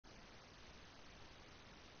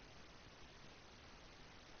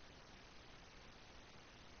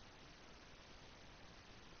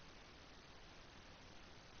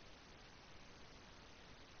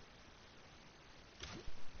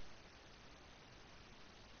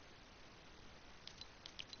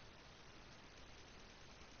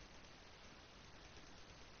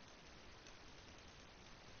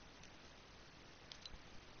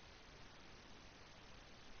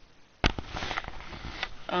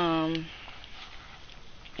Um,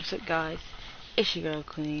 what's up, guys? It's your girl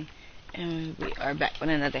Queen, and we are back with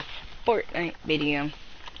another Fortnite video.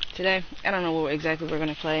 Today, I don't know what exactly we're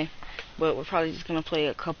gonna play, but we're probably just gonna play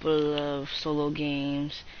a couple of solo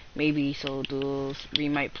games, maybe solo duels. We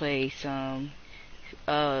might play some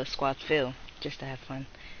squad fill just to have fun.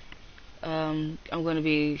 I'm gonna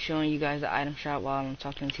be showing you guys the item shop while I'm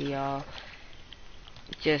talking to y'all,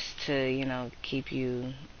 just to keep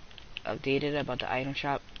you updated about the item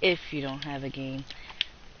shop if you don't have a game.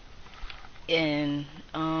 And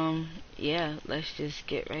yeah, let's just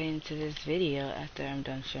get right into this video after I'm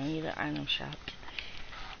done showing you the item shop.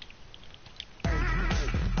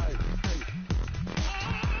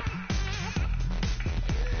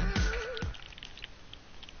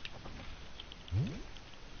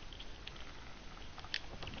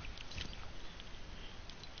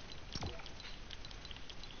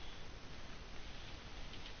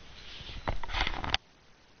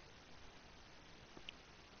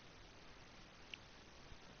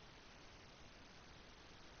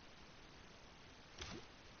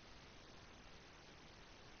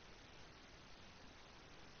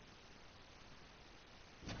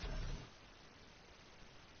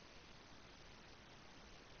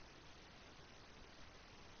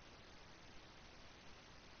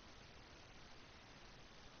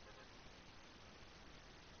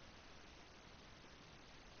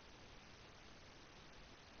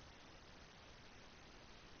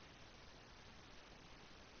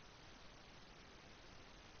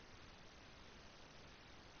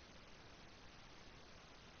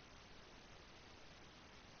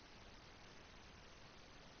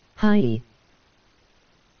 Hi.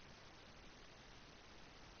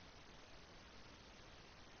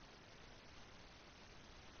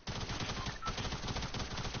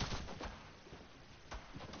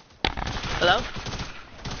 Hello?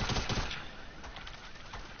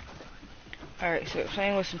 Alright, so we're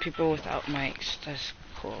playing with some people without mics. That's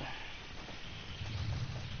cool.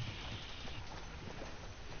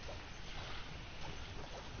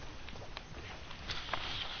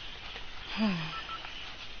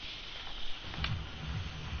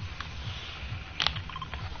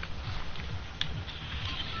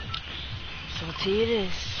 Salty it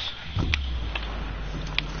is.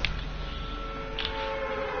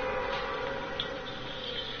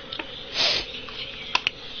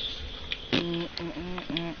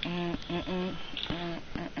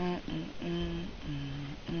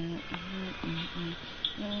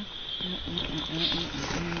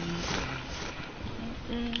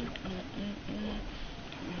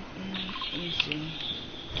 Easy.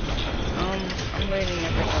 I'm waiting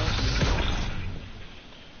at the house.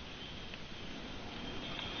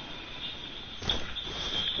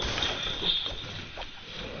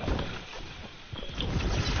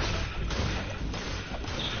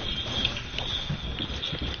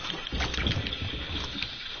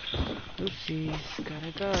 Oopsies,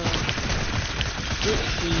 gotta go.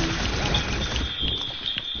 Oopsies.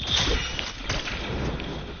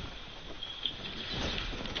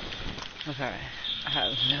 Okay, I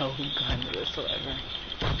have no gun whatsoever.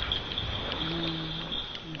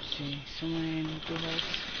 Let's see, somewhere in the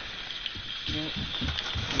house. Yep,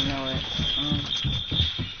 you know it.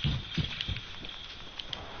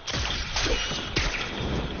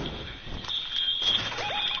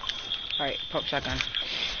 Alright, pop shotgun.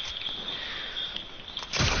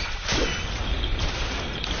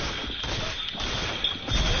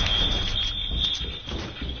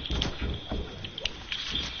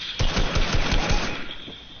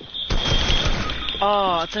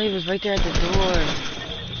 Oh, I thought he was right there at the door.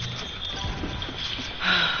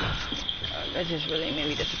 That just really made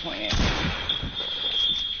me disappointed.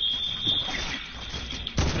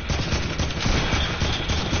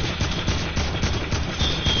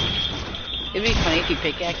 It'd be funny if you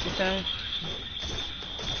pickaxes him.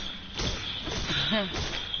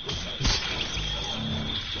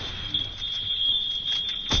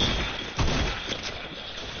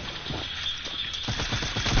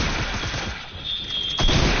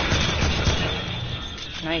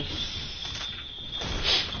 Nice.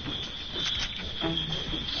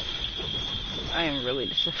 I am really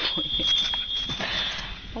disappointed.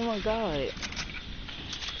 Oh my god.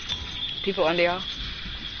 People under y'all?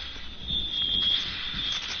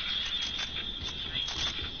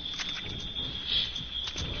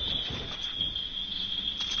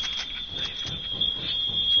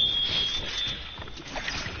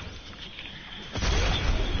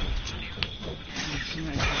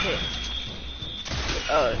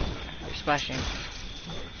 Oh, splashing.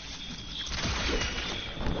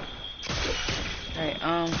 Alright,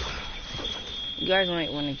 you guys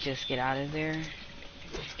might want to just get out of there.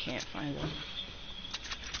 can't find him.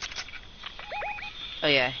 Oh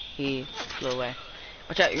yeah, he flew away.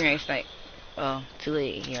 Watch out, you're gonna snipe. Oh, too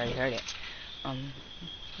late. He already heard it. On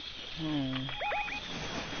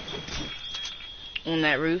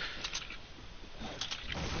that roof.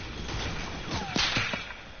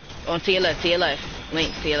 Oh, to your left, to your left.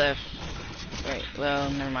 Link, to your left. Right, well,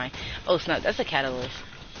 never mind. Oh, snap, that's a catalyst.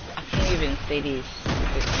 I can't even say these.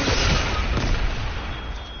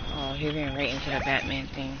 Oh, he ran right into that Batman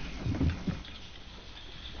thing.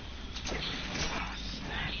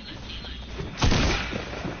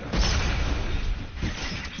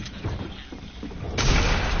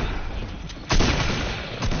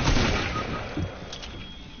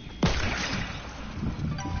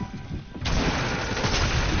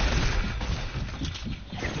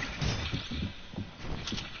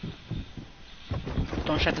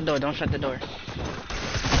 Don't shut the door, don't shut the door.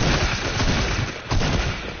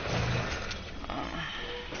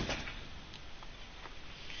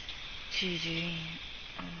 GG.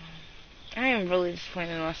 I am really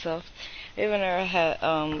disappointed in myself. Even though I had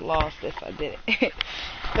lost if I didn't.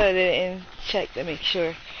 But I didn't check to make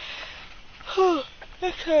sure.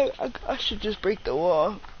 Next time I should just break the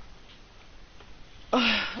wall.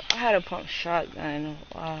 I had a pump shotgun.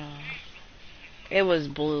 Wow. It was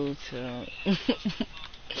blue too.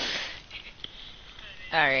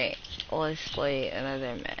 Alright, let's play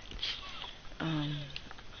another match. Oh,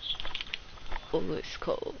 it's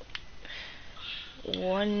cold.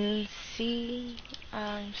 1C.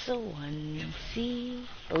 I'm so 1C.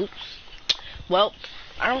 Oops. Well,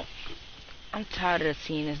 I'm tired of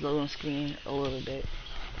seeing this loading screen a little bit.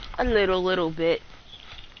 A little bit.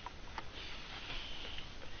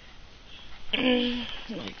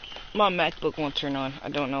 My MacBook won't turn on. I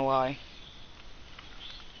don't know why.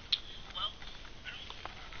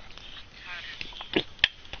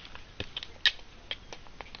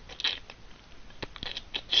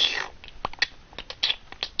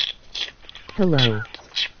 Hello.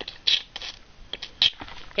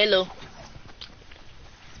 Hello.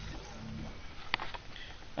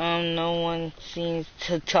 No one seems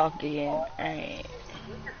to talk again. Alright.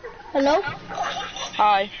 Hello?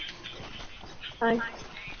 Hi. Hi.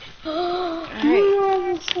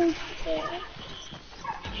 Alright.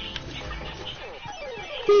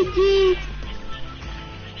 TG.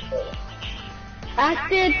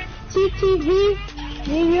 Acted TTV.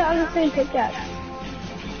 Maybe on the same pickup.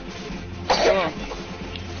 Cool.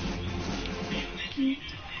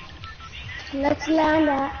 Let's land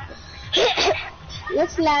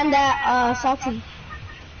at Salty.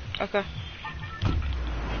 Okay.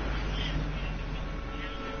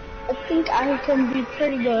 I think I can be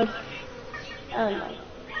pretty good. I don't know.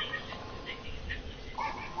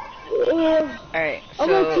 Alright, so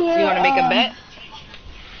Over here, you want to make a bet?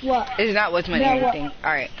 What? It's not what's money Yeah, or anything.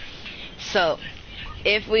 Alright. So,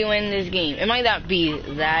 if we win this game, it might not be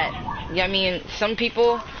that. I mean, some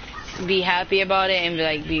people be happy about it and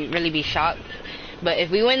really be shocked. But if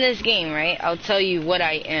we win this game, right, I'll tell you what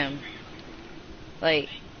I am. Like,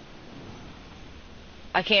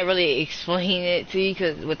 I can't really explain it to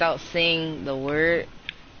you without saying the word.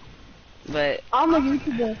 But I'm a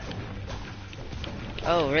YouTuber.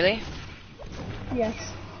 oh, really? Yes.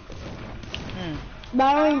 But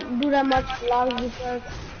I don't do that much vlogs because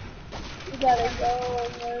you gotta go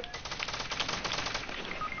and work.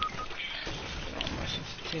 More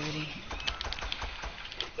sensitivity.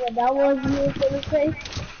 Yeah, that was you gonna say?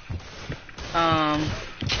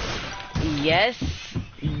 Yes,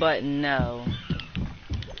 but no.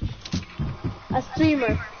 A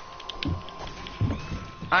streamer.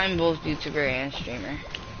 I'm both YouTuber and streamer.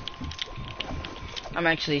 I'm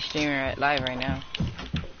actually streaming live right now.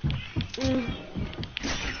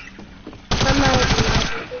 I'm not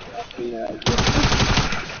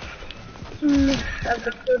of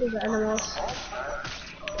the food of animals.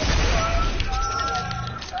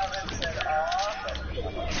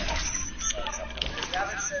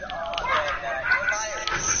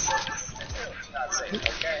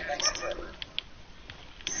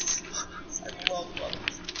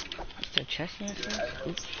 Is there chest in this one?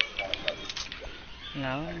 Oops.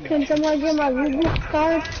 No. Can someone get my Rubik's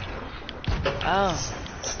card? Oh.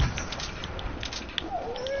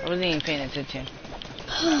 I wasn't even paying attention.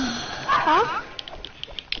 Huh?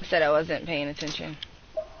 I said I wasn't paying attention.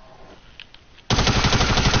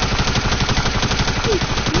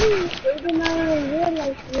 They did not even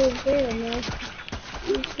realize you were there, man.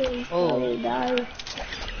 You should probably die.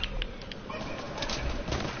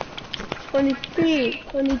 23,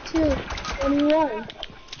 22, 21,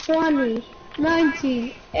 20,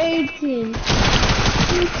 19, 18,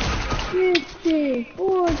 15,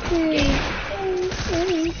 14,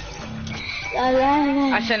 13,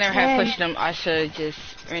 I should never have pushed them. I should just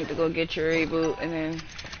went to go get your reboot and then.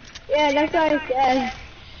 Yeah, that's what I said.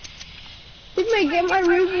 Did I get my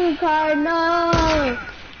reboot card? No.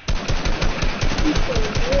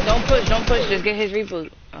 Don't push. Just get his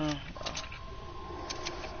reboot. Oh.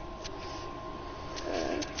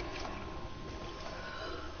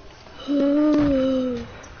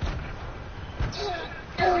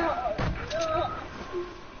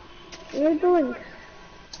 What are you doing?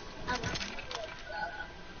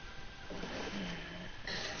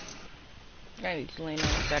 I need to lean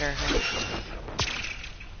on better.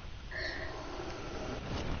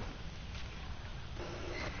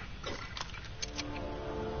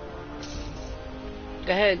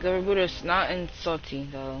 Go ahead, go reboot us. Not in Salty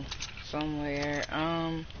though. Somewhere.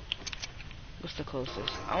 What's the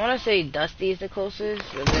closest? I want to say Dusty is the closest,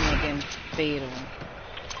 but then again, Fatal.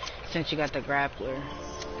 Since you got the grappler.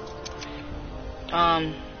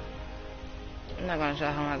 I'm not gonna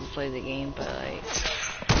show how to play the game, but like,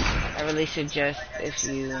 I really suggest if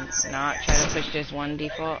you not try to push this one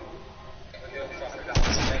default.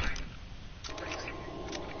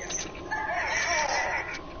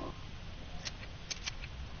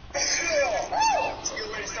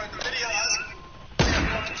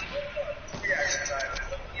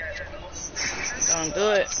 Don't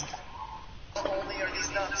do it.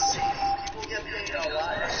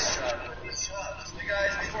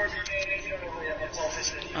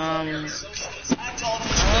 I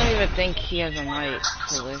don't even think he has a mic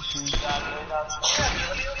collision.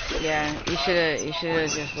 Yeah, you should have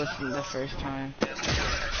just listened the first time.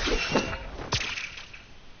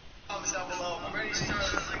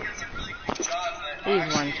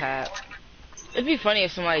 He's one tap. It'd be funny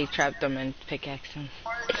if somebody trapped him and pickaxed him.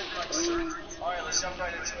 Alright, let's jump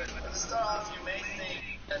right into it. To start off, you may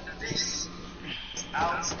think that this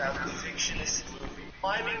out of the fictionist movie.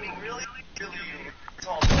 Climbing really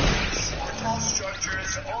tall buildings or tall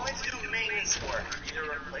structures only to do maintenance work, either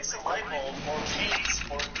replace a light bulb or paint.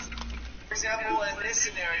 For example, in this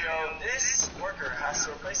scenario, this worker has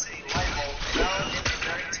to replace a light bulb found in the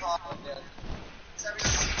very top of the every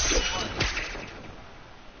 6 months.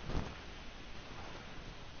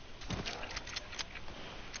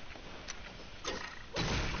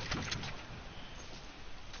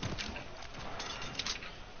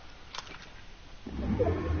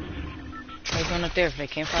 Are you going up there for the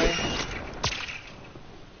campfire?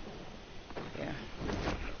 Yeah.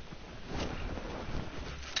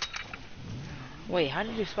 Wait, how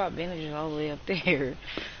did you spot bandages all the way up there?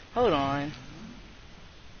 Hold on.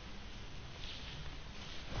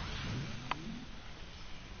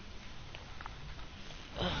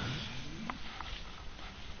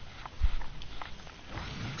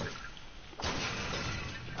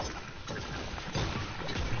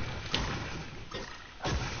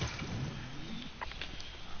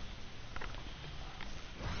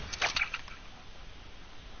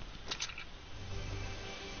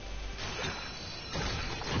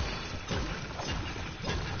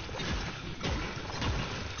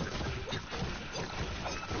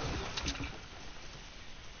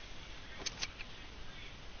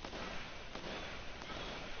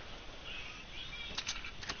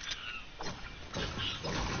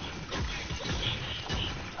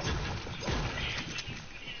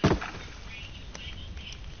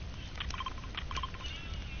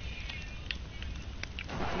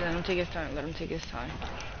 Let him take his time. Let him take his time.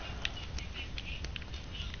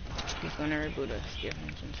 He's gonna reboot us. Give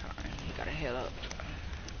him some time. He gotta heal up.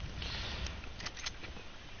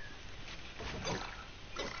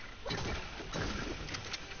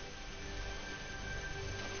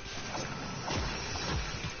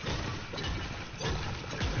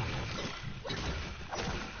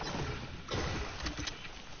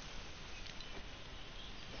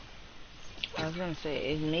 I was gonna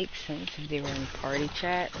say, it makes sense if they were in party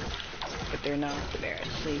chat, but they're not. They're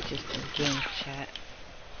actually just in game chat.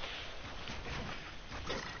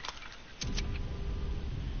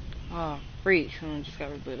 Oh, freak. Someone just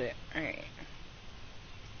got rebooted. Alright.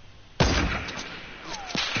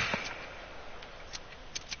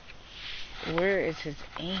 Where is his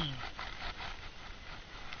aim?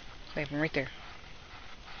 Snipe him right there.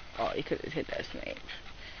 Oh, he could have hit that snipe.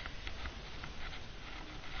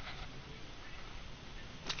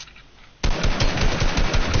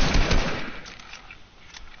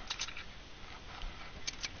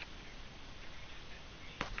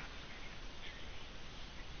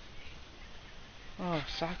 Oh,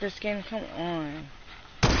 soccer skin? Come on.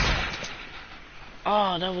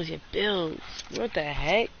 Oh, that was your builds. What the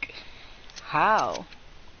heck? How?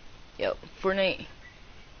 Yo, Fortnite.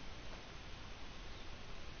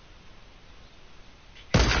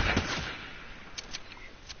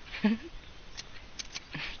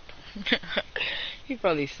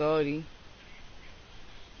 probably salty.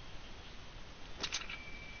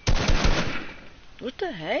 What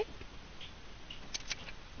the heck?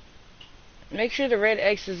 Make sure the red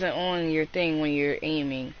X isn't on your thing when you're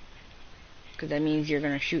aiming. Because that means you're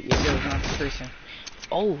going to shoot your build, not the person.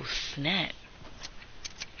 Oh, snap.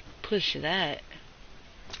 Push that.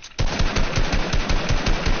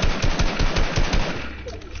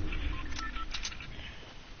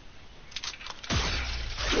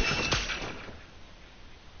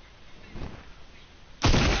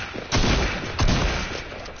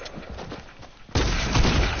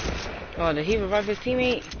 Oh, did he revive his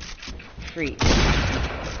teammate? Freak.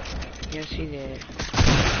 Yes, he did.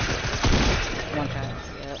 One time,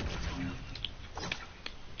 yep.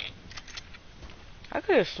 I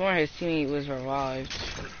could have sworn his teammate was revived.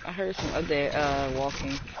 I heard some other,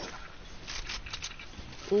 walking.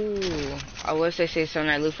 Ooh. I wish they say something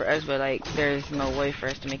that loot for us, but, like, there's no way for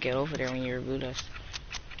us to make it over there when you reboot us.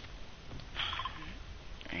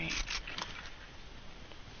 Alright.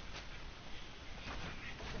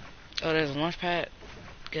 Oh, there's a launch pad?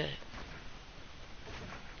 Good.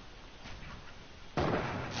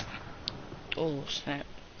 Oh, snap.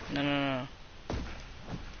 No.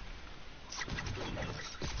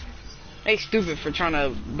 They stupid for trying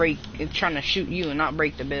to shoot you and not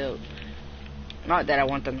break the build. Not that I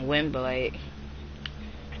want them to win, but like...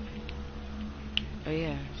 Oh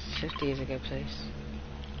yeah, 50 is a good place.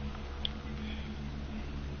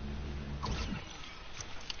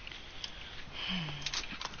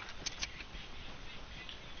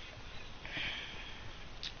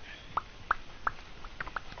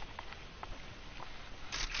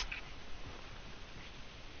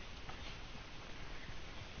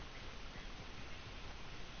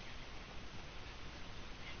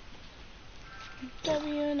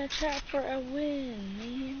 W in the chat for a win,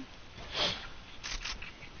 man.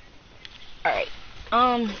 Alright,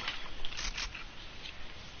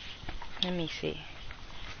 let me see.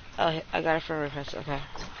 Oh, I got a friend request. Okay,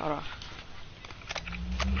 hold on.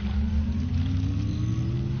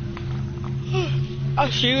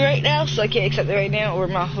 I'll shoot right now, so I can't accept it right now, or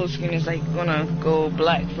my whole screen is like gonna go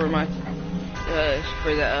black for my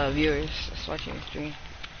for the viewers that's watching the stream.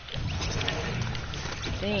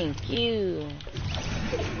 Thank you.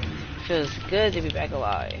 Feels good to be back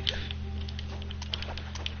alive.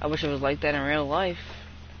 I wish it was like that in real life.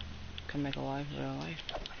 Come back alive in real life.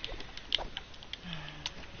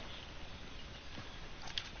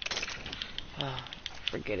 Oh,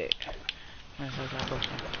 forget it.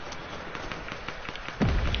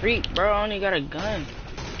 Freak, bro, I only got a gun.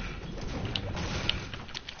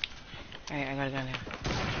 Alright, I got a gun now.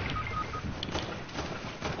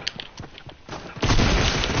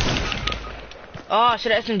 Oh, I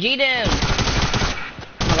should have SMG'd him.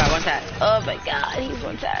 Oh my god, one tap. Oh my god, he's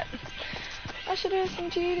one tap. I should have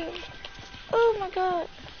SMG'd him. Oh my god.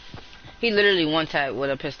 He literally one tap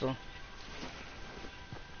with a pistol.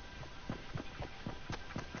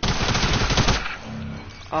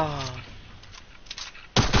 Oh.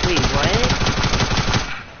 Wait, what?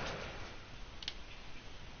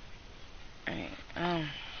 Alright,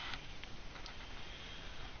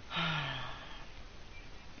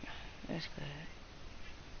 that's good.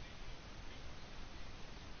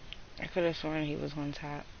 I could have sworn he was one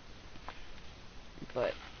tap.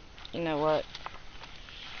 But, you know what?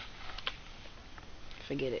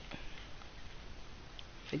 Forget it.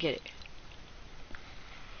 Forget it.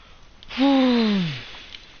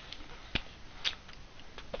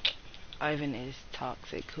 Ivan is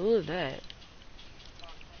toxic. Who is that?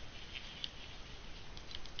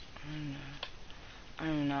 I don't know.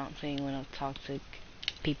 I'm not playing with no toxic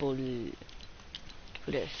people. Who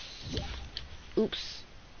this? Oops.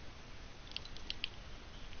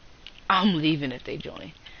 I'm leaving if they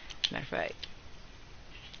join. Matter of fact.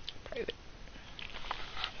 Private.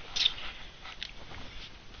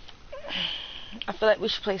 I feel like we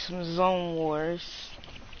should play some Zone Wars.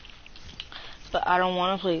 But I don't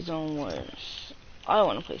want to play Zone Wars. I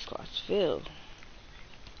want to play Squash Field.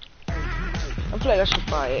 I feel like I should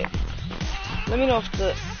buy it. Let me know if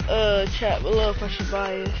the chat below if I should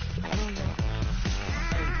buy it. I don't know.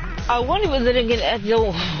 I wonder if it again at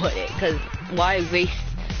Zone Wars, because why waste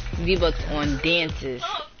V-Bucks on dances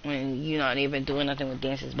when you're not even doing nothing with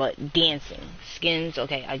dances but dancing. Skins,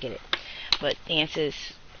 okay, I get it. But dances,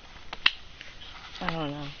 I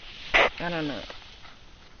don't know. I don't know.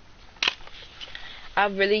 I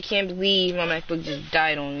really can't believe my MacBook just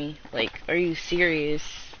died on me. Like, are you serious?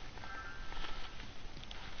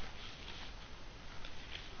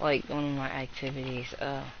 Like, one of my activities,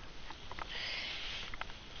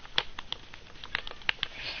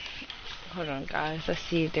 hold on, guys. Let's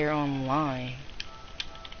see if they're online.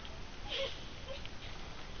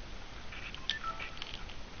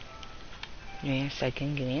 Give me a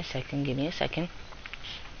second, give me a second, give me a second.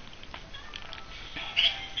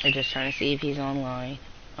 I'm just trying to see if he's online.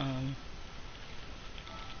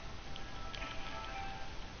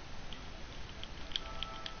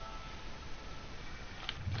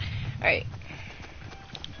 Alright.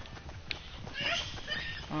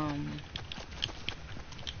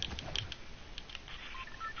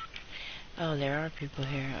 Oh, there are people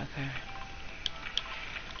here, okay.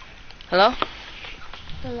 Hello?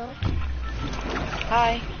 Hello?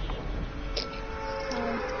 Hi.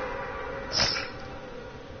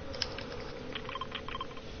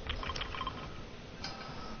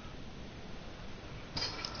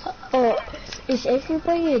 Oh, is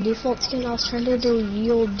everybody a default skin? I was trying to do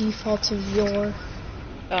real defaults of your.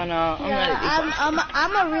 Oh no, I'm not a default.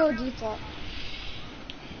 I'm a real default.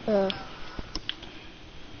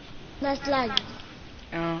 That's lagging.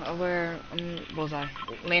 Where was I?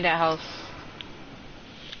 Made that house.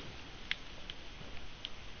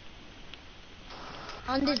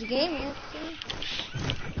 On this game, yeah.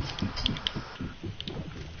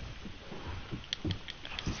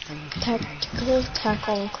 Tactical attack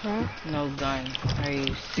on crap. No gun. Are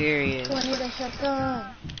you serious? I need a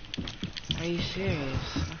shotgun. Are you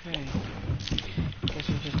serious? Okay. Guess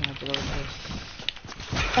we're just gonna have to go with this.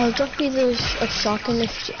 I'll just be a shotgun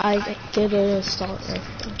if I get an assault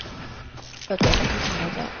rifle. Okay, I can try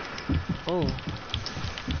that. Oh.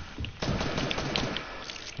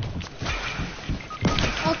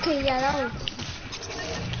 Okay, yeah, that was.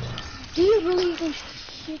 Do you really even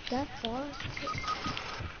shoot that far?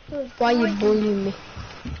 Why you bullying me?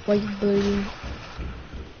 Why you bullying me?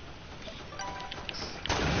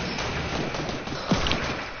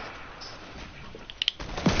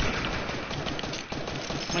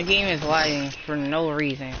 My game is lagging for no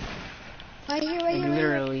reason. Right here, Like,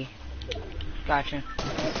 literally. Gotcha.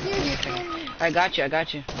 I got you, I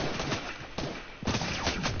got you.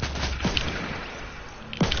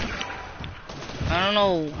 I don't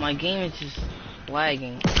know, my game is just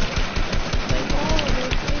lagging.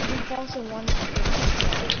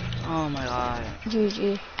 Oh my god.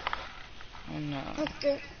 GG. Oh no.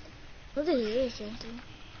 What is this, something?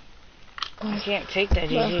 I can't take that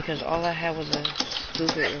GG because all I had was a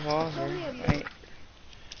stupid revolver. Right.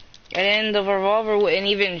 And the revolver wouldn't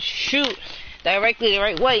even shoot directly the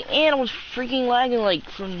right way. And I was freaking lagging like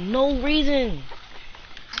for no reason.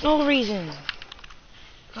 No reason.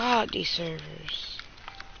 God, these servers.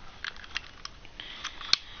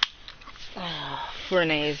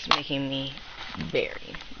 Fortnite is making me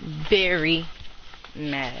very, very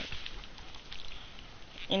mad.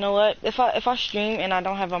 You know what? If I stream and I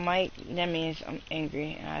don't have a mic, that means I'm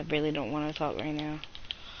angry and I really don't want to talk right now.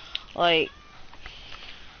 Like,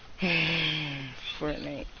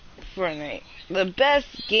 Fortnite, the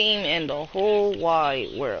best game in the whole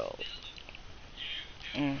wide world.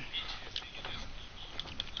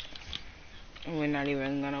 We're not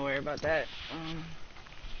even gonna worry about that.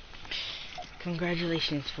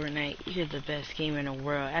 Congratulations, Fortnite. You're the best game in the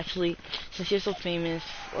world. Actually, since you're so famous,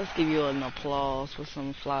 let's give you an applause with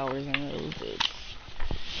some flowers and roses.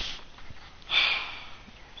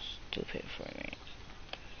 Stupid Fortnite.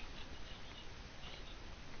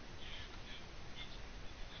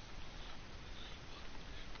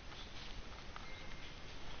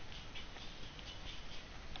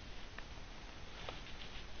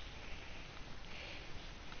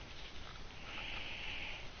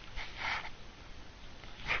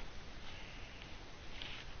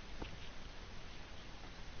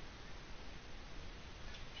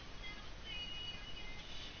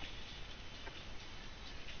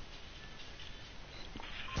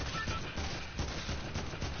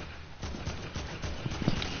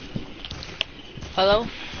 Hello?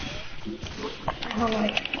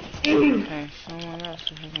 Hi. Okay, someone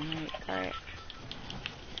else is on the mic. Alright.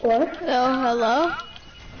 What? Hello?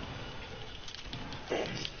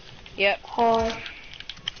 Yep. Hi.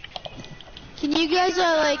 Can you guys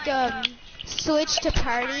switch to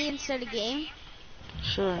party instead of game?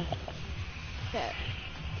 Sure. Okay.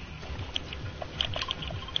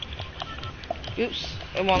 Oops.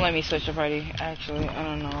 It won't let me switch the party, actually. I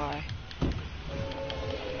don't know why.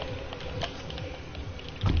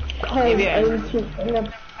 Maybe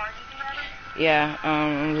yeah,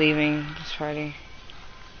 I'm leaving this party.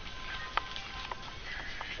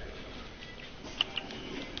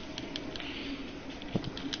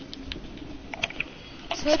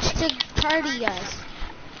 Switch to party, guys.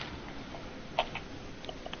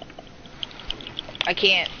 I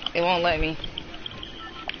can't. It won't let me.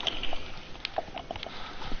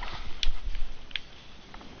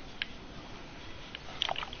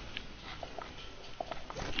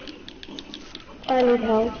 I need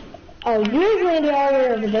help. I Oh, you guys landed all the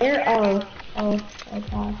way over there? Oh,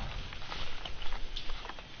 God.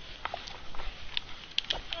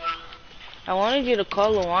 I wanted you to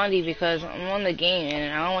call Lawandi because I'm on the game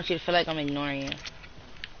and I don't want you to feel like I'm ignoring you.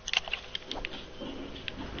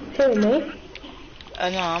 Who, me?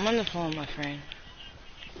 No, I'm on the phone with my friend.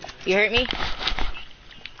 You heard me?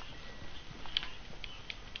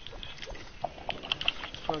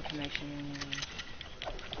 Poor connection.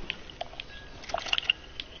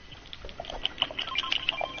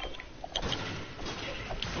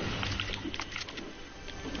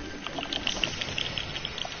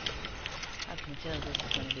 I can tell this is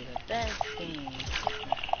gonna be the best game.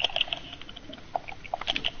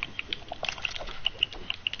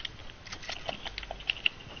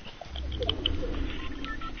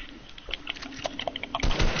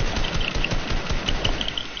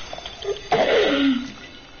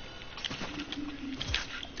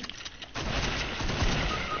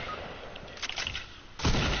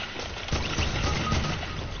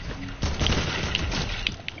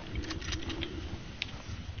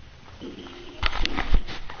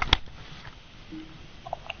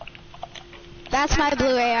 That's my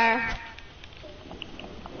blue AR.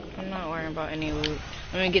 I'm not worrying about any loot.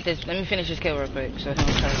 Let me get this. Let me finish this kill real quick so he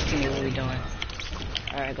don't try to see me what we doing.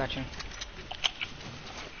 Alright, I got you.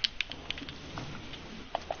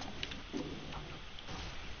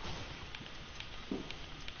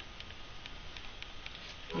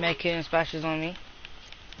 Medkit and splashes on me.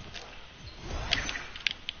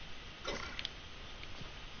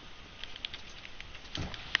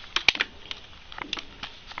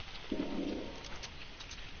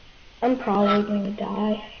 I'm probably gonna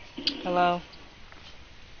die. Hello.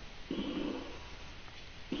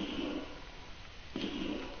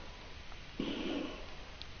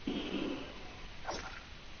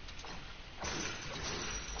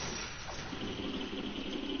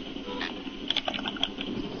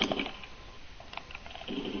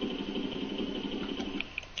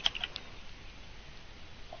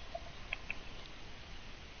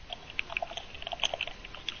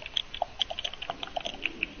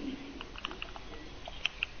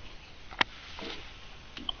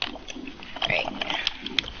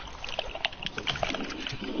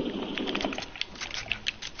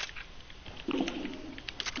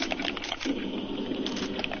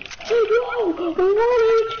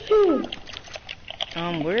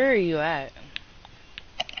 Where are you at?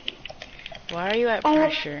 Why are you at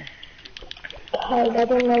pressure? God, I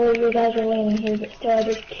don't know where you guys are landing here, but still, I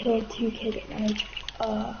just killed 2 kids at my,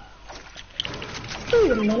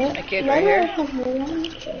 wait a minute. A kid right here.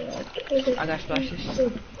 I got splashes.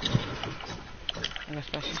 I got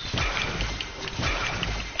splashes.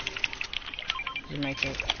 Just make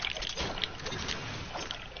it.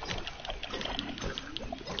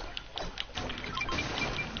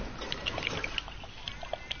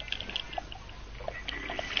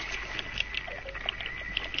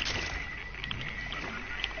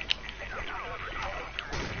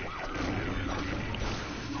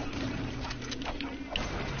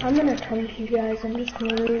 I'm gonna come to you guys. I'm just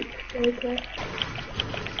gonna loot really quick.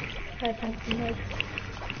 Try to find some meds.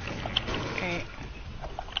 Okay.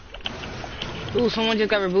 Ooh, someone just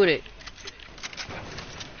got rebooted.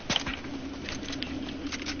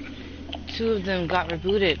 2 of them got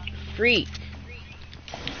rebooted. Freak.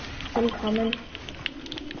 I'm coming.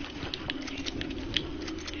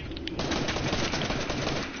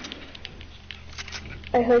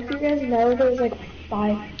 I hope you guys know there's like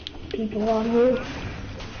 5 people on here.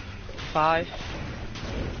 5.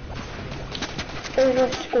 There's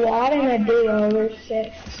a squad and a duo. There's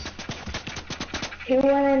 6. 2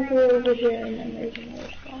 went into over here and then there's another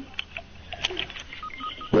squad.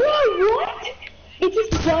 Whoa, what? It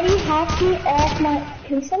just bunny hopped me off my...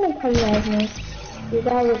 Can someone come res me? Dude,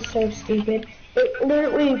 that was so stupid. It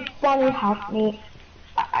literally bunny hopped me.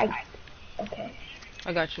 Okay.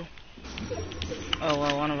 I got you. Oh,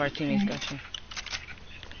 well, one of our teammates got you.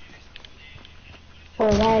 Oh,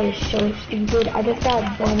 that is so stupid. I just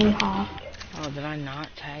got bunny hopped. Oh, did I not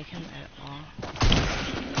tag him at all?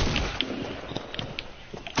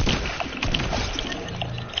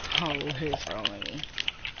 Oh, what is wrong with me?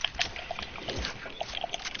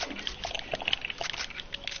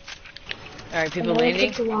 Alright, people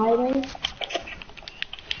landing.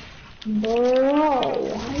 Bro,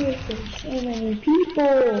 why is there so many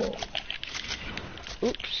people?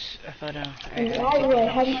 Oops, I fell down. And by the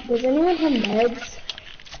way, does anyone have meds?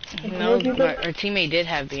 No, but our teammate did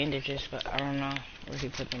have bandages, but I don't know where he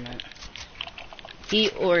put them at. He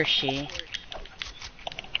or she.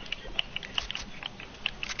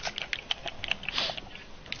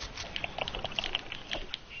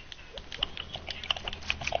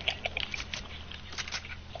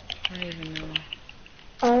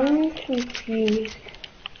 confused.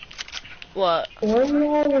 What? Where did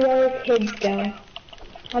all the other kids go?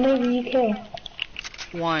 How many did you kill?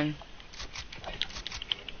 One.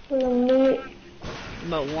 Me.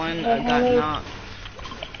 But one How got many? knocked.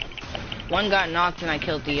 One got knocked and I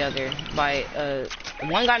killed the other by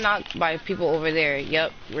one got knocked by people over there.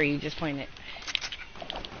 Yep, where you just pointed.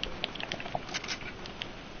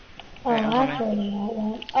 Oh, Alright, I'm that's coming. where they got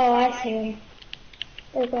one. Oh, I see him.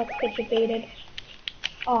 They're about to get debated.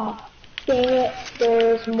 Oh, dang it.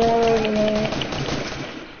 There's more over there.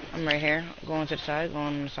 I'm right here. Going to the side. Going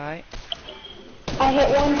on the side. I hit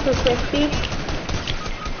one for 50.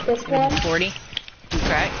 This one. 40. You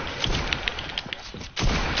cracked.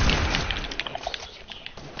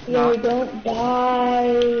 Yo, Knock. don't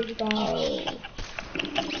die, bro.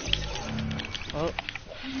 Oh.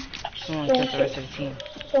 Someone killed the rest of the team.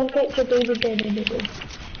 Don't get debated.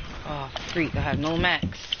 Oh, freak. I have no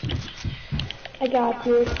max. I got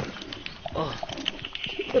you. Oh.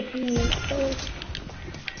 If you need to.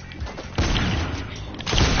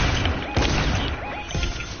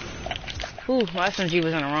 Whew, my SMG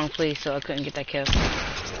was in the wrong place, so I couldn't get that kill.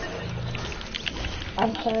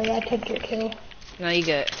 I'm sorry, I took your kill. No, you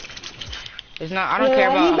good. It's not. I don't care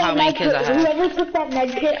about how many kills I have. Whoever took that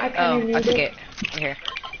med kit, I kind of need I took it. Right here.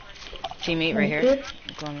 Teammate right here.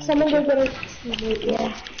 Someone go get a teammate,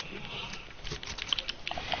 yeah.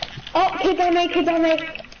 Oh, kids on me.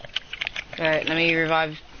 Alright, let me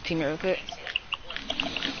revive teammate real quick.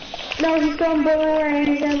 No, he's going below and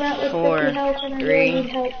he's in that with 4, 50 health and I really need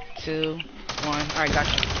 3, help. 2, 1. Alright,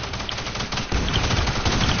 gotcha.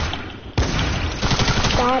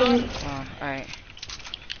 Body. Oh, alright.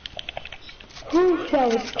 Whew, that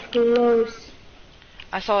was close.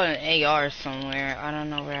 I saw an AR somewhere. I don't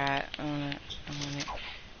know where at. I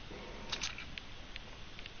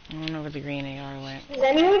don't know where the green AR went. Does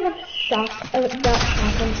anyone have that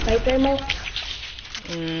shotgun sniper ammo?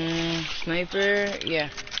 Sniper? Yeah.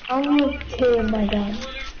 I need 2 of my gun.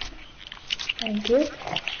 Thank you.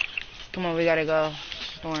 Come on, we gotta go.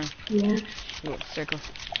 Storm. Yeah. Yeah, circle.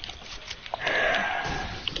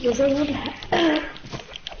 Does anyone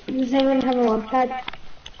have a launch pad?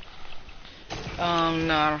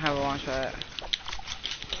 No, I don't have a launch pad.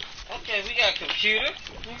 Okay, we got a computer.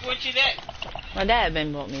 Who bought you that? My dad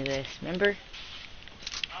been bought me this, remember?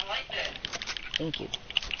 I like that. Thank you.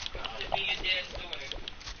 I want to be your dad's daughter.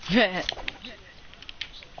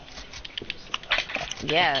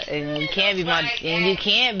 Yeah, and you can't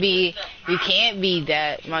be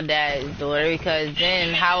that my dad's daughter, because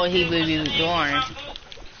then how would he be born?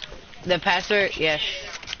 The password, yes.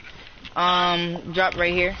 Drop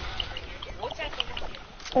right here.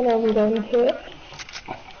 I know we don't hear it.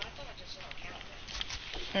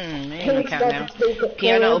 Maybe no countdown. Can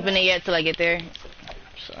y'all not open it yet till I get there?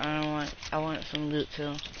 So I want some loot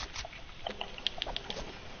too.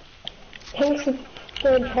 Pink's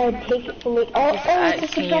gonna try to take it from me. Oh, it's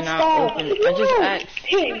just a Can you best not style. open it? I just asked.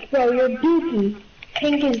 Pink, bro, you're dookie.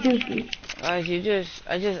 Pink is dookie. I just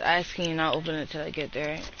asked, can you not open it till I get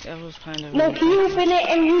there? That was kind of. No, he opened it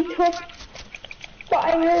and he took what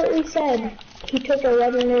I literally said. He took a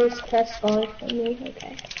leather's chest guard from me.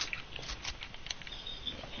 Okay.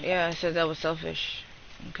 Yeah, I said that was selfish,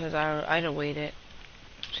 because I'd have waited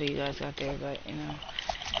till you guys got there, but you know,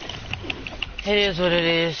 it is what it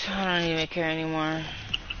is. I don't even care anymore.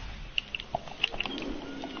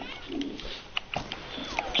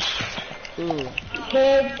 Ooh.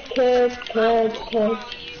 Kids.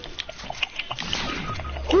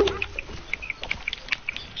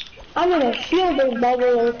 I'm gonna shield this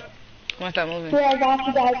bubble. Come on, stop moving. Here, I got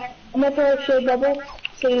you guys. I'm gonna throw a shield bubble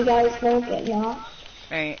so you guys won't get knocked.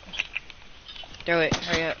 Alright. Throw it.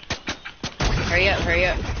 Hurry up.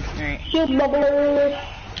 Alright. Shield bubble.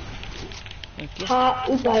 Thank you.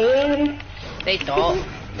 Oops, I am. They thought.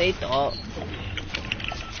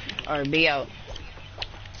 Alright, be out.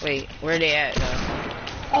 Wait, where they at though?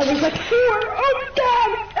 Oh, there's like 4. Oh god!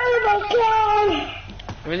 Oh my god!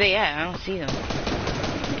 Where they at? I don't see them.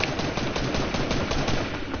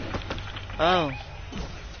 Oh.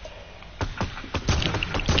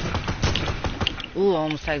 Ooh, I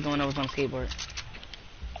almost tagged one that was on a skateboard.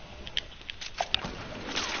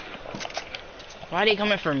 Why are they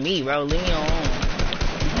coming for me, bro? Leave me alone.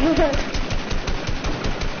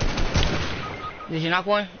 Did you knock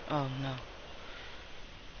one? Oh, no.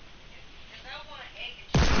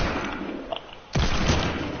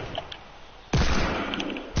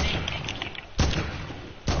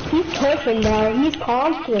 He's pushing, bro. He's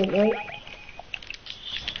confident, right?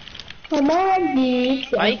 Come on, dude.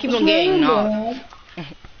 Why you keep on getting knocked?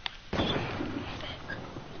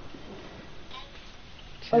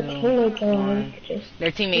 Our teammates are like just...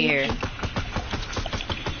 Their teammate here.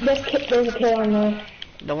 There's a kid on there.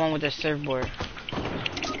 The one with the surfboard.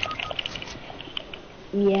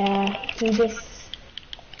 Yeah, he just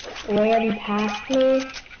ran past me.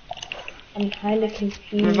 I'm kinda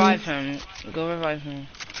confused. Revive him. Go revive him.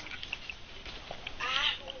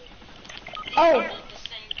 Oh!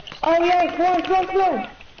 Oh yeah, come on.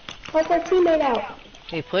 Help our teammate out.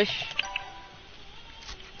 Hey, push.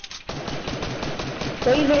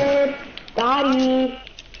 David, Dottie.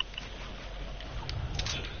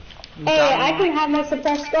 Hey, I can have my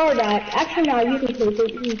suppressed scar back. Actually, no, you can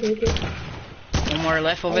take it. One more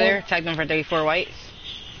left over there. Tag them for 34 whites.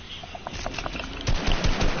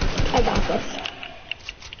 I got this.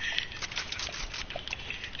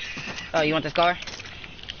 Oh, you want the scar?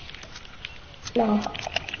 No.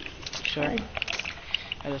 Sure. Alright,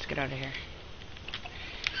 let's get out of here.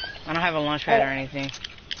 I don't have a launch pad or anything.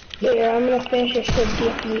 Yeah, I'm gonna finish this with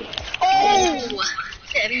DFB. Oh!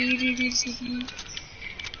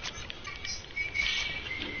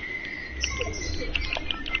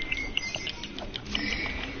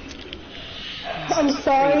 I'm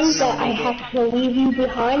sorry that I have to leave you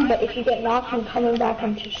behind, but if you get knocked, I'm coming back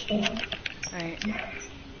onto storm. Alright.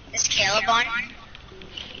 Is Caleb on?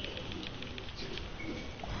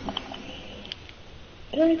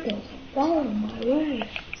 There goes far my way.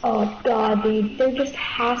 Oh god, dude, there just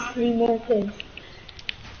has to be more kids.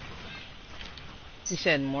 You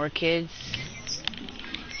said more kids?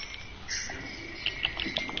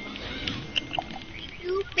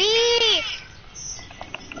 You beef!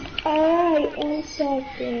 Alright, 1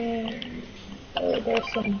 second. Oh,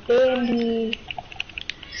 there's some bandy.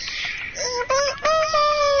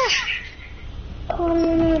 Oh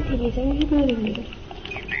no, no, piggies, I'm shooting you.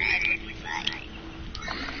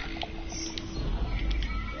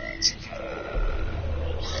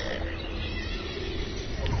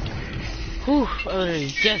 Whew, I literally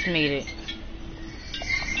just made it.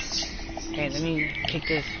 Okay, let me pick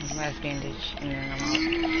this last bandage and then I'm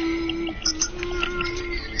out.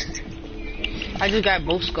 I just got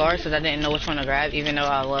both scars because I didn't know which one to grab, even though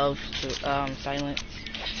I love to silence.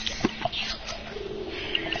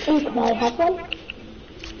 Ooh, can I have one?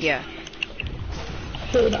 Yeah.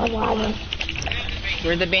 Dude, I'm lagging.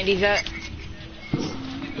 Where the bandies at? You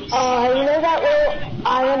know that little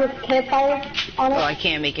island with campfire on it? Oh, I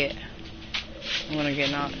can't make it. I'm gonna get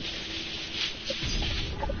knocked.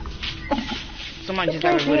 Someone just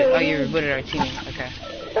got rebooted. Oh, you rebooted our team. Okay.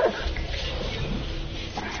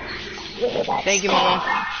 Thank you,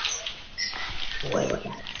 Mama.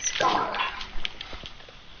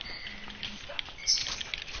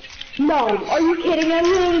 No, are you kidding? I'm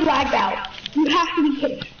really lagged out. You have to be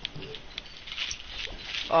kidding.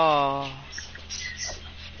 Oh.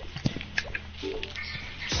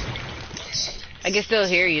 I can still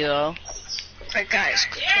hear you though. But guys,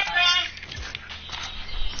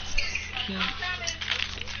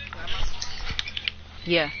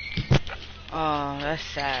 Yeah. Oh, that's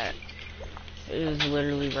sad. It was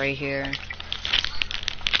literally right here.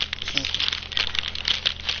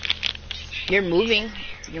 You're moving.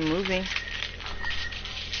 You're moving.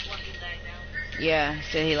 Yeah,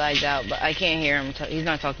 said he lagged out, but I can't hear him. He's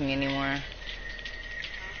not talking to me anymore.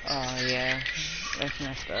 Oh, yeah. That's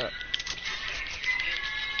messed up.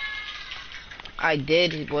 I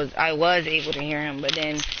was able to hear him, but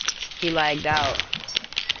then he lagged out.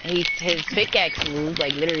 His pickaxe moved,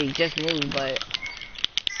 like literally just moved, but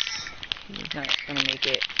he's not gonna make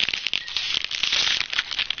it.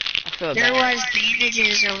 I feel there bad. was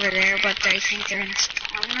bandages over there, but I think they're in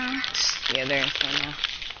spawn now. Yeah, they're in spawn now.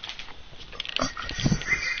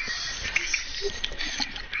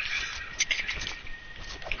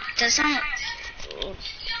 Does sound...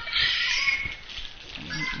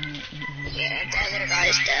 Yeah, that little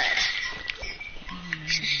guy's dead.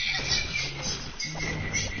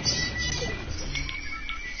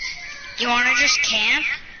 You wanna just camp?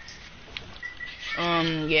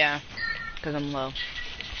 Yeah, because I'm low.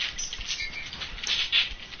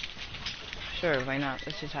 Sure, why not?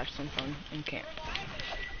 Let's just have some fun and camp.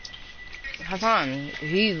 Have fun.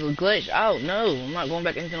 He's glitched out. No, I'm not going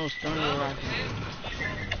back into those stony rocks.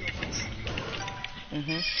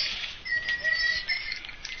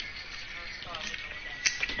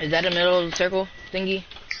 Is that the middle of the circle thingy?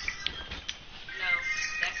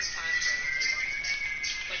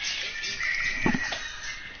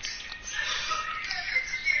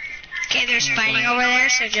 Okay, there's fighting over there,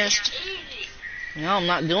 so just... No, I'm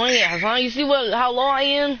not doing it. Hassan, you see how low I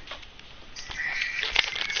am?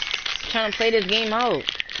 Trying to play this game out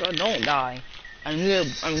so I don't die. I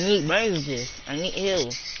need bandages. I need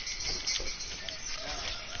heals.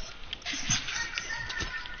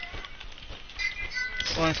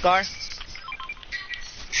 One scar?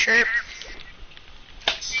 Sure.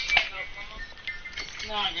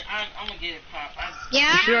 No, I'm gonna get it, Pop.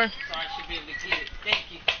 Yeah? Sure. So I should be able to get it.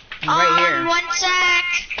 Thank you. Right here. One sec.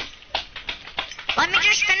 Let me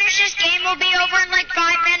just finish this game. We'll be over in like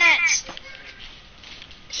 5 minutes.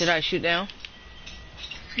 Should I shoot down?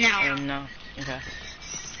 No. No. Okay.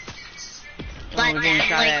 Let we're them gonna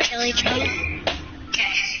try like that. kill each other.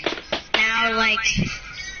 Okay. Now like.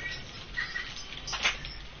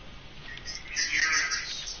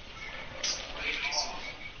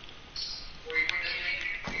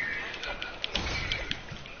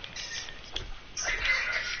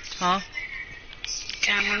 Huh?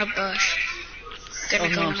 Okay, I'm on a bush. Oh Gonna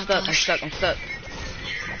go no, in I'm a stuck. I'm bush. stuck. I'm stuck.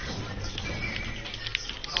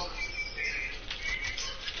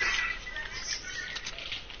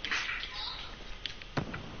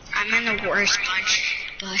 I'm in the worst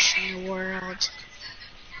bush in the world.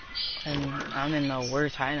 And I'm in the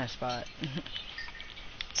worst hiding spot.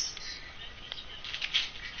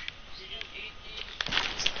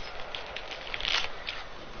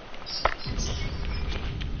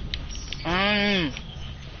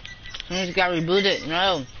 I just got rebooted.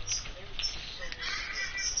 No.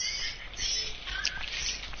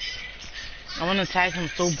 I want to tag him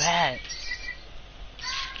so bad.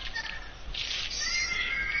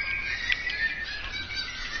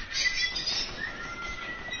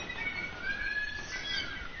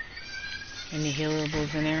 Any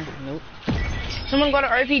healables in there? Nope. Someone got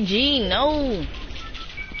an RPG. No.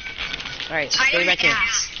 Alright, Hide go in the back here.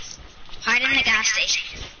 gas. Hide in the gas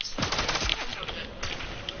station.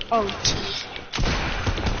 Oh, jeez.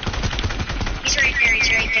 He's right there.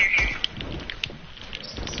 He's right there.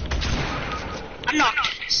 I'm not.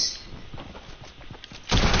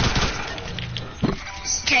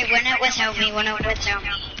 Okay, win it without me. Win it without me.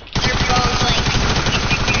 They're both like.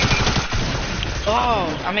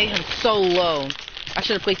 Oh, I made him so low. I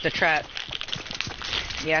should have placed the trap.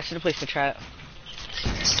 Yeah, I should have placed the trap.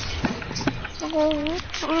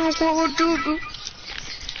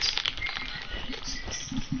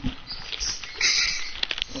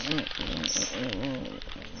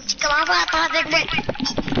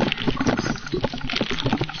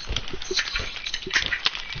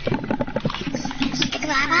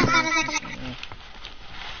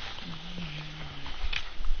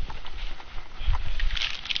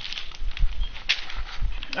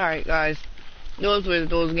 Alright guys, those were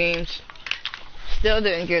those games. Still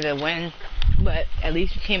didn't get a win, but at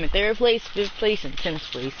least we came in 3rd place, 5th place, and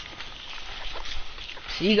 10th place.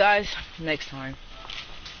 See you guys next time.